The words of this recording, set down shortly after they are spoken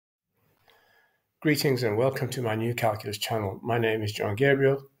Greetings and welcome to my new calculus channel. My name is John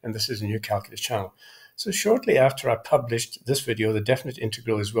Gabriel and this is a new calculus channel. So shortly after I published this video, the definite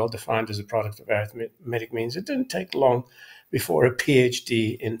integral is well defined as a product of arithmetic means. It didn't take long before a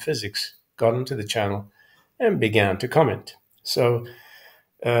PhD in physics got into the channel and began to comment. So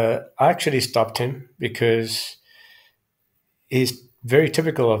I actually stopped him because he's very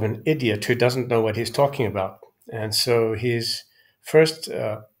typical of an idiot who doesn't know what he's talking about. And so his first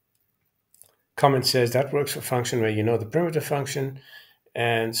comment says that works for function where you know the primitive function.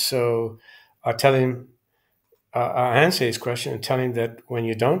 And so I tell him, I answer his question and tell him that when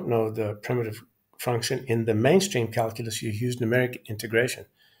you don't know the primitive function in the mainstream calculus, you use numeric integration.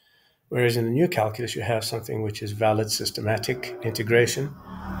 Whereas in the new calculus, you have something which is valid systematic integration,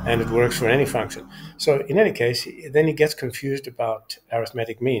 and it works for any function. So in any case, then he gets confused about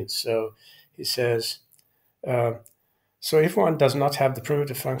arithmetic means. So he says, so if one does not have the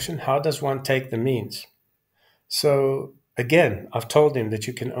primitive function, how does one take the means? So again, I've told him that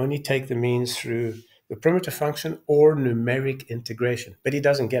you can only take the means through the primitive function or numeric integration, but he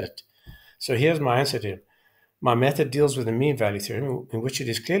doesn't get it. So here's my answer to him. My method deals with the mean value theorem, in which it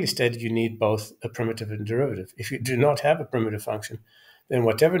is clearly stated you need both a primitive and derivative. If you do not have a primitive function, then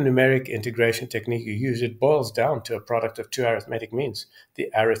whatever numeric integration technique you use, it boils down to a product of two arithmetic means.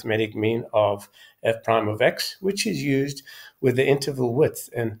 The arithmetic mean of f prime of x, which is used with the interval width.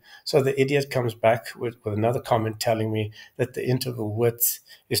 And so the idiot comes back with another comment telling me that the interval width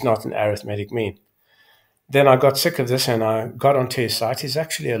is not an arithmetic mean. Then I got sick of this and I got onto his site. He's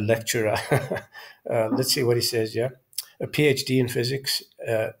actually a lecturer. Let's see what he says, yeah. A PhD in physics,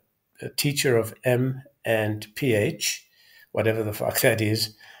 a teacher of M and PH, whatever the fuck that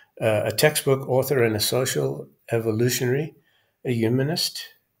is, a textbook author and a social evolutionary, a humanist,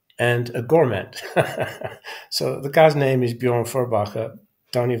 and a gourmand. So the guy's name is Björn Feuerbacher.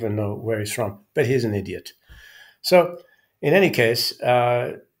 Don't even know where he's from, but he's an idiot. So in any case,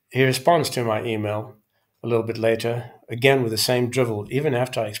 he responds to my email a little bit later, again with the same drivel, even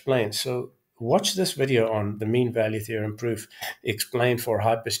after I explained. So watch this video on the mean value theorem proof explained for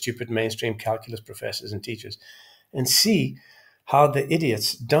hyper stupid mainstream calculus professors and teachers, and see how the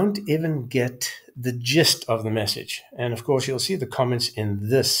idiots don't even get the gist of the message. And of course, you'll see the comments in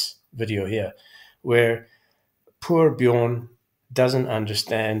this video here, where poor Bjorn doesn't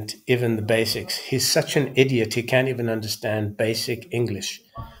understand even the basics. He's such an idiot, he can't even understand basic English.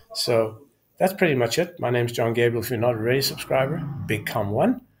 So that's pretty much it. My name's John Gabriel. If you're not already a subscriber, become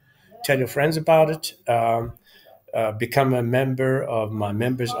one. Tell your friends about it. Become a member of my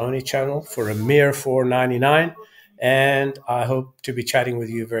members only channel for a mere $4.99. And I hope to be chatting with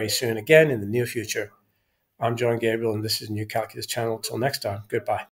you very soon again in the near future. I'm John Gabriel, and this is New Calculus Channel. Till next time, goodbye.